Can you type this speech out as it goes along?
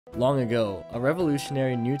Long ago, a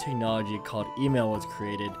revolutionary new technology called email was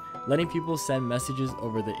created, letting people send messages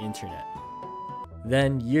over the internet.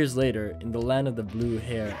 Then, years later, in the land of the blue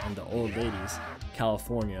hair and the old ladies,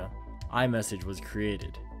 California, iMessage was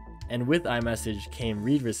created. And with iMessage came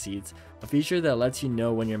read receipts, a feature that lets you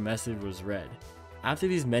know when your message was read. After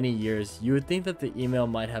these many years, you would think that the email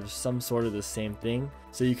might have some sort of the same thing,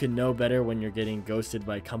 so you could know better when you're getting ghosted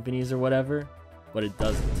by companies or whatever, but it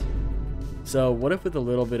doesn't. So what if with a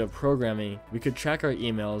little bit of programming, we could track our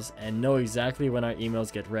emails and know exactly when our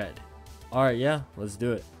emails get read? Alright, yeah, let's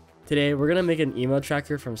do it. Today, we're gonna make an email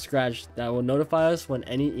tracker from scratch that will notify us when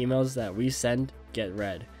any emails that we send get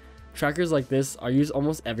read. Trackers like this are used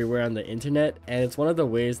almost everywhere on the internet, and it's one of the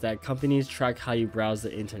ways that companies track how you browse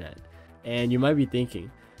the internet. And you might be thinking,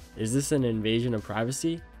 is this an invasion of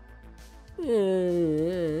privacy?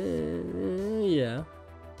 Yeah.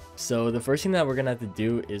 So the first thing that we're gonna have to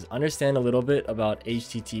do is understand a little bit about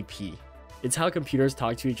HTTP. It's how computers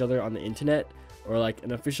talk to each other on the internet, or like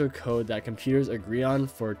an official code that computers agree on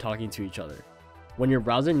for talking to each other. When your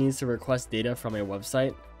browser needs to request data from a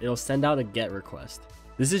website, it'll send out a GET request.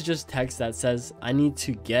 This is just text that says, I need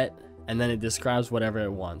to get, and then it describes whatever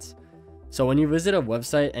it wants. So when you visit a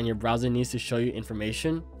website and your browser needs to show you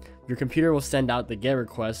information, your computer will send out the GET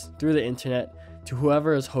request through the internet to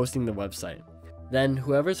whoever is hosting the website. Then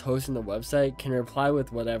whoever's hosting the website can reply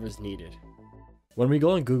with whatever's needed. When we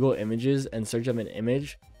go on Google Images and search up an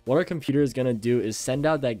image, what our computer is going to do is send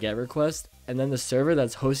out that GET request, and then the server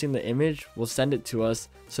that's hosting the image will send it to us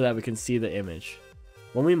so that we can see the image.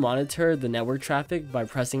 When we monitor the network traffic by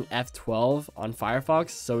pressing F12 on Firefox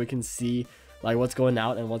so we can see like what's going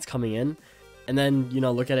out and what's coming in, and then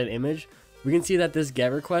look at an image, we can see that this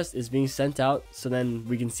GET request is being sent out, so then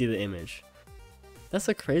we can see the image. That's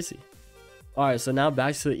so crazy. Alright, so now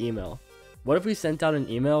back to the email. What if we sent out an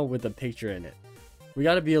email with a picture in it? We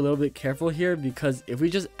gotta be a little bit careful here, because if we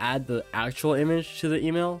just add the actual image to the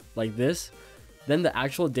email, like this, then the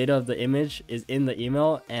actual data of the image is in the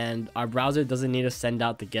email and our browser doesn't need to send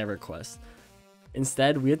out the GET request.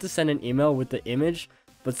 Instead, we have to send an email with the image,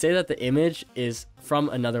 but say that the image is from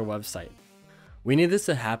another website. We need this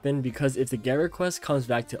to happen because if the GET request comes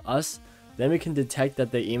back to us, then we can detect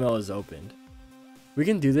that the email is opened. We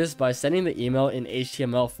can do this by sending the email in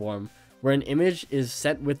HTML form, where an image is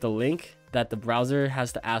sent with the link that the browser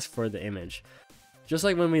has to ask for the image. Just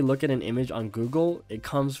like when we look at an image on Google, it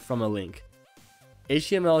comes from a link.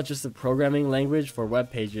 HTML is just a programming language for web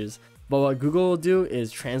pages, but what Google will do is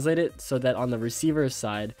translate it so that on the receiver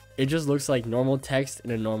side, it just looks like normal text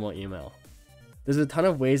in a normal email. There's a ton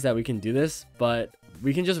of ways that we can do this, but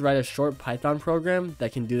we can just write a short Python program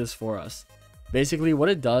that can do this for us. Basically, what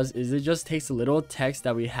it does is it just takes a little text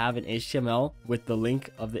that we have in HTML with the link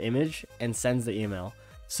of the image and sends the email.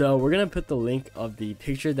 So we're going to put the link of the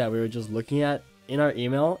picture that we were just looking at in our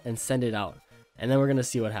email and send it out. And then we're going to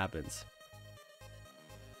see what happens.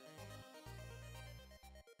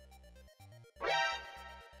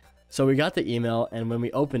 So we got the email, and when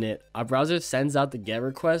we open it, our browser sends out the GET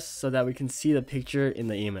request so that we can see the picture in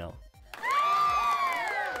the email.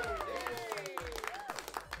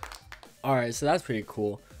 Alright, so that's pretty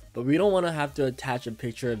cool, but we don't want to have to attach a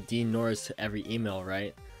picture of Dean Norris to every email,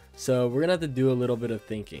 right? So we're gonna have to do a little bit of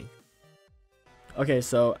thinking. Okay,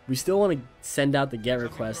 so we still want to send out the GET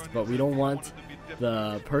request, but we don't want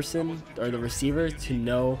the person or the receiver to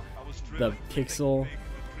know the pixel.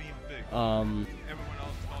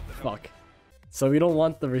 So we don't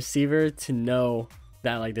want the receiver to know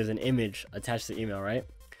that like there's an image attached to the email, right?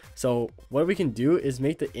 So what we can do is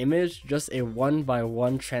make the image just a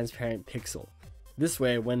 1x1 transparent pixel. This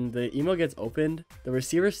way, when the email gets opened, the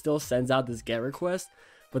receiver still sends out this GET request,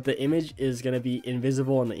 but the image is going to be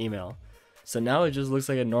invisible in the email. So now it just looks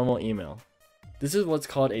like a normal email. This is what's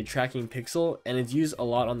called a tracking pixel, and it's used a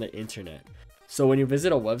lot on the internet. So when you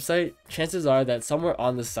visit a website, chances are that somewhere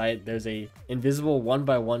on the site there's a invisible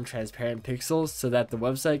 1x1 transparent pixel so that the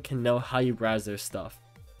website can know how you browse their stuff.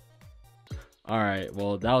 Alright,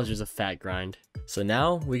 well that was just a fat grind. So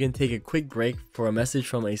now we can take a quick break for a message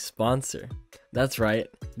from a sponsor. That's right,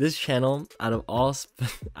 this channel out of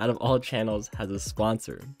all channels has a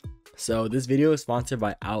sponsor. So this video is sponsored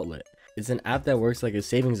by Outlet. It's an app that works like a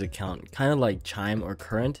savings account, kind of like Chime or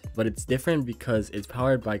Current, but it's different because it's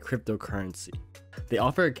powered by cryptocurrency. They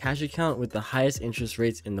offer a cash account with the highest interest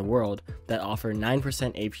rates in the world that offer 9%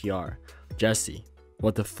 APR. Jesse,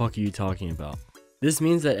 what the fuck are you talking about? This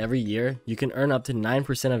means that every year, you can earn up to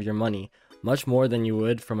 9% of your money, much more than you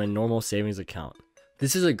would from a normal savings account.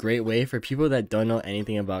 This is a great way for people that don't know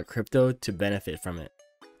anything about crypto to benefit from it.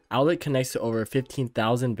 Outlet connects to over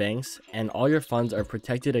 15,000 banks, and all your funds are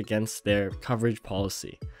protected against their coverage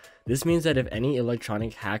policy. This means that if any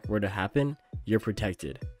electronic hack were to happen, you're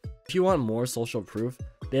protected. If you want more social proof,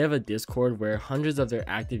 they have a Discord where hundreds of their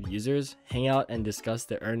active users hang out and discuss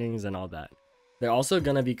their earnings and all that. They're also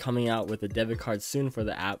going to be coming out with a debit card soon for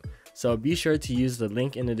the app, so be sure to use the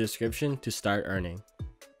link in the description to start earning.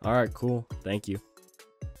 Alright, cool, thank you.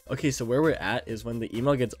 Okay, so where we're at is when the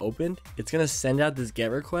email gets opened, it's going to send out this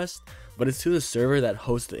GET request, but it's to the server that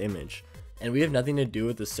hosts the image. And we have nothing to do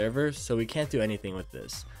with the server, so we can't do anything with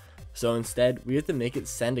this. So instead, we have to make it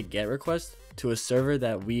send a GET request to a server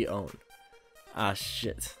that we own. Ah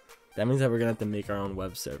shit, that means that we're gonna have to make our own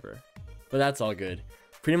web server. But that's all good.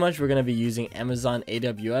 Pretty much we're gonna be using Amazon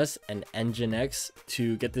AWS and Nginx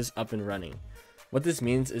to get this up and running. What this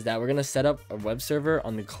means is that we're gonna set up a web server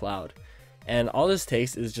on the cloud. And all this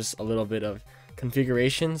takes is just a little bit of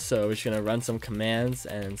configuration, so we're just gonna run some commands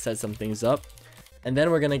and set some things up. And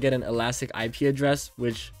then we're gonna get an elastic IP address,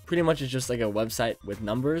 which pretty much is just like a website with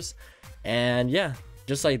numbers. And yeah,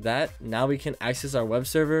 just like that, now we can access our web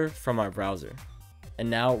server from our browser. And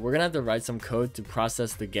now we're gonna have to write some code to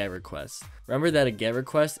process the GET request. Remember that a GET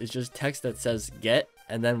request is just text that says GET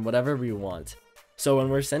and then whatever we want. So when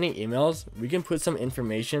we're sending emails, we can put some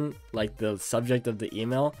information like the subject of the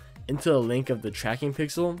email into a link of the tracking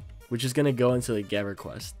pixel, which is gonna go into the GET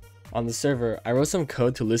request. On the server, I wrote some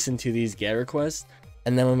code to listen to these GET requests,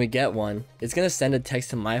 and then when we get one, it's gonna send a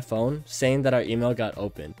text to my phone saying that our email got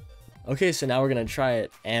opened. Okay, so now we're gonna try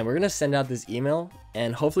it, and we're gonna send out this email,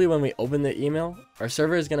 and hopefully when we open the email, our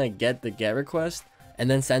server is gonna get the GET request and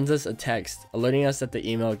then sends us a text alerting us that the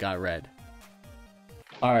email got read.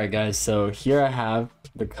 Alright guys, so here I have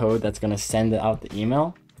the code that's gonna send out the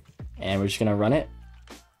email, and we're just gonna run it,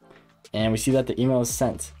 and we see that the email is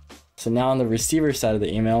sent. So now on the receiver side of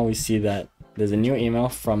the email, we see that there's a new email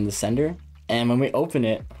from the sender, and when we open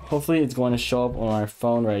it, hopefully it's going to show up on our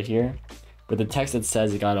phone right here with the text that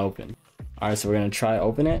says it got opened. Alright, so we're going to try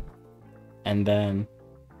open it and then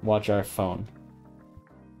watch our phone.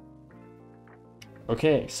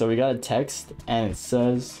 Okay, so we got a text and it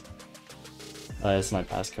says, it's my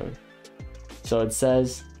passcode. So it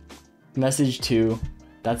says message to,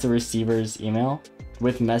 that's a receiver's email,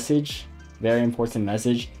 with message, very important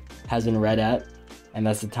message, has been read at, and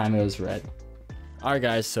that's the time it was read. Alright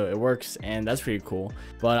guys, so it works and that's pretty cool.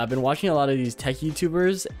 But I've been watching a lot of these tech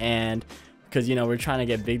YouTubers, and because you know we're trying to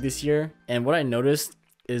get big this year, and what I noticed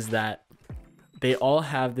is that they all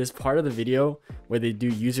have this part of the video where they do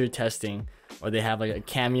user testing, or they have like a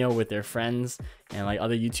cameo with their friends and like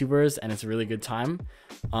other YouTubers, and it's a really good time.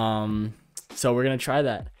 So we're gonna try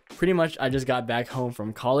that. Pretty much I just got back home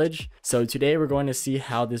from college, so today we're going to see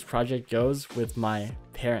how this project goes with my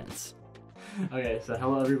parents. Okay, so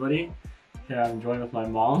hello everybody. Here I'm joined with my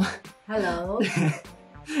mom. Hello.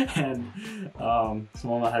 And so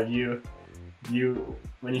Mama, have you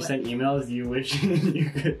when you send emails, do you wish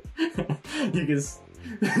you could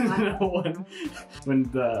when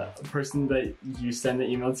the person that you send the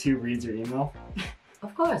email to reads your email?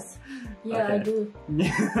 Of course. Yeah, okay. I do.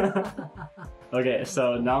 Okay,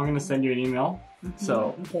 so now I'm gonna send you an email.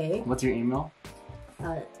 So, okay. What's your email?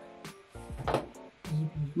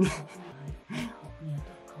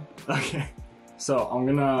 Okay, so I'm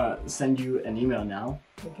gonna send you an email now.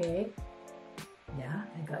 Okay. Yeah,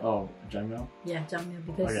 I got it. Oh, Gmail? Yeah, Gmail,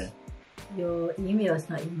 because your email is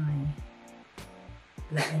not in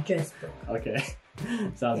my address book. Okay,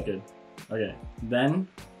 sounds good. Okay, then,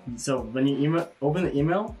 so when you open the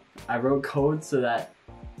email, I wrote code so that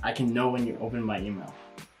I can know when you open my email.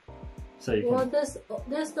 So you can...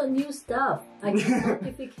 there's the new stuff. I can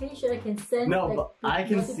notification. I can send. No, like, but I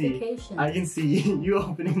can see you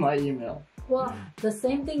opening my email. Well, the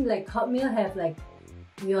same thing like Hotmail have like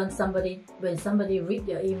when somebody read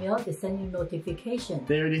your email, they send you notification.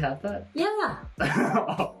 They already have that? Yeah.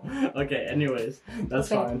 Oh, okay. Anyways, that's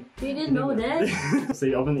fine. You didn't know that? So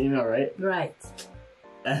you open the email, right? Right.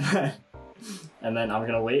 And then I'm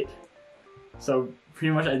gonna wait. So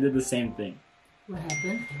pretty much I did the same thing. What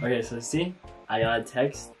happened? Okay, so see, I got a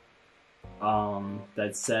text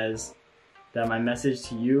that says that my message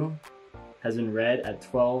to you has been read at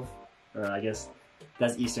 12, or I guess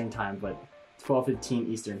that's Eastern time, but 12:15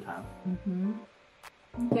 Eastern time.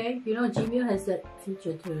 Okay, you know Gmail has that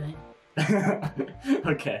feature too, right?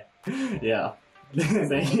 Okay, yeah.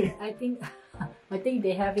 Thank you. I think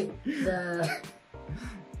they have it.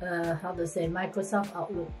 How to say, Microsoft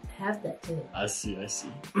Outlook have that too. I see.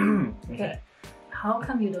 Okay. How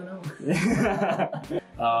come you don't know?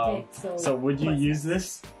 Okay, so would you use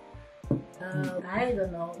this? I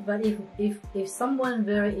don't know, but if someone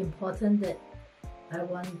very important that I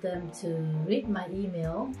want them to read my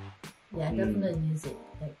email. Yeah, I definitely use it.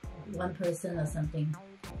 Like one person or something.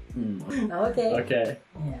 Okay. Okay.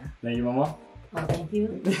 Yeah. Thank you, Mama. Oh, thank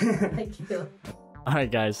you. Thank you.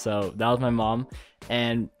 Alright guys, so that was my mom,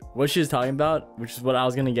 and what she was talking about, which is what I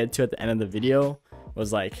was gonna get to at the end of the video,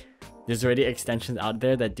 was like there's already extensions out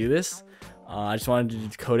there that do this. I just wanted to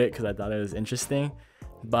decode it because I thought it was interesting.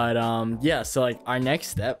 But yeah, so like our next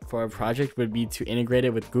step for our project would be to integrate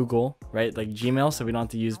it with Google, right? Like Gmail, so we don't have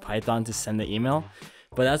to use Python to send the email.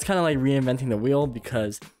 But that's kind of like reinventing the wheel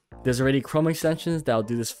because there's already Chrome extensions that'll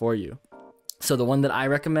do this for you. So the one that I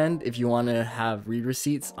recommend if you want to have read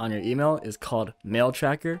receipts on your email is called Mail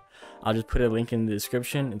Tracker. I'll just put a link in the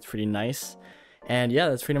description. It's pretty nice. And yeah,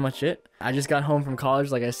 that's pretty much it. I just got home from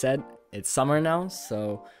college, like I said. It's summer now,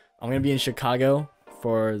 so I'm going to be in Chicago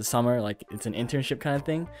for the summer. Like it's an internship kind of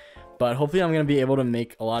thing. But hopefully I'm going to be able to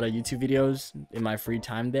make a lot of YouTube videos in my free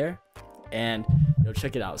time there. And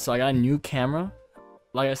check it out. So I got a new camera.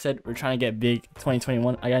 Like I said, we're trying to get big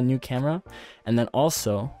 2021. I got a new camera. And then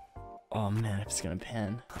also... oh man, I'm just gonna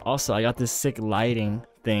pan. Also, I got this sick lighting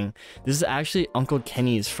thing. This is actually Uncle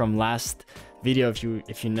Kenny's from last video.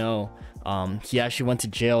 If you know, he actually went to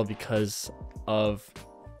jail because of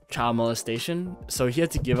child molestation. So he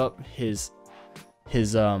had to give up his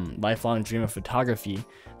lifelong dream of photography.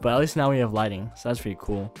 But at least now we have lighting, so that's pretty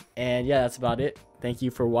cool. And yeah, that's about it. Thank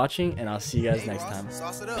you for watching, and I'll see you guys next time.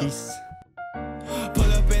 Peace.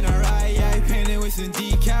 Pull up in a ride, yeah, painted with some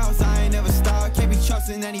decals. I ain't never stopped, can't be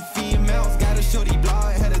trusting any females. Got a shorty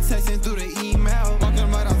blog, had a texting through the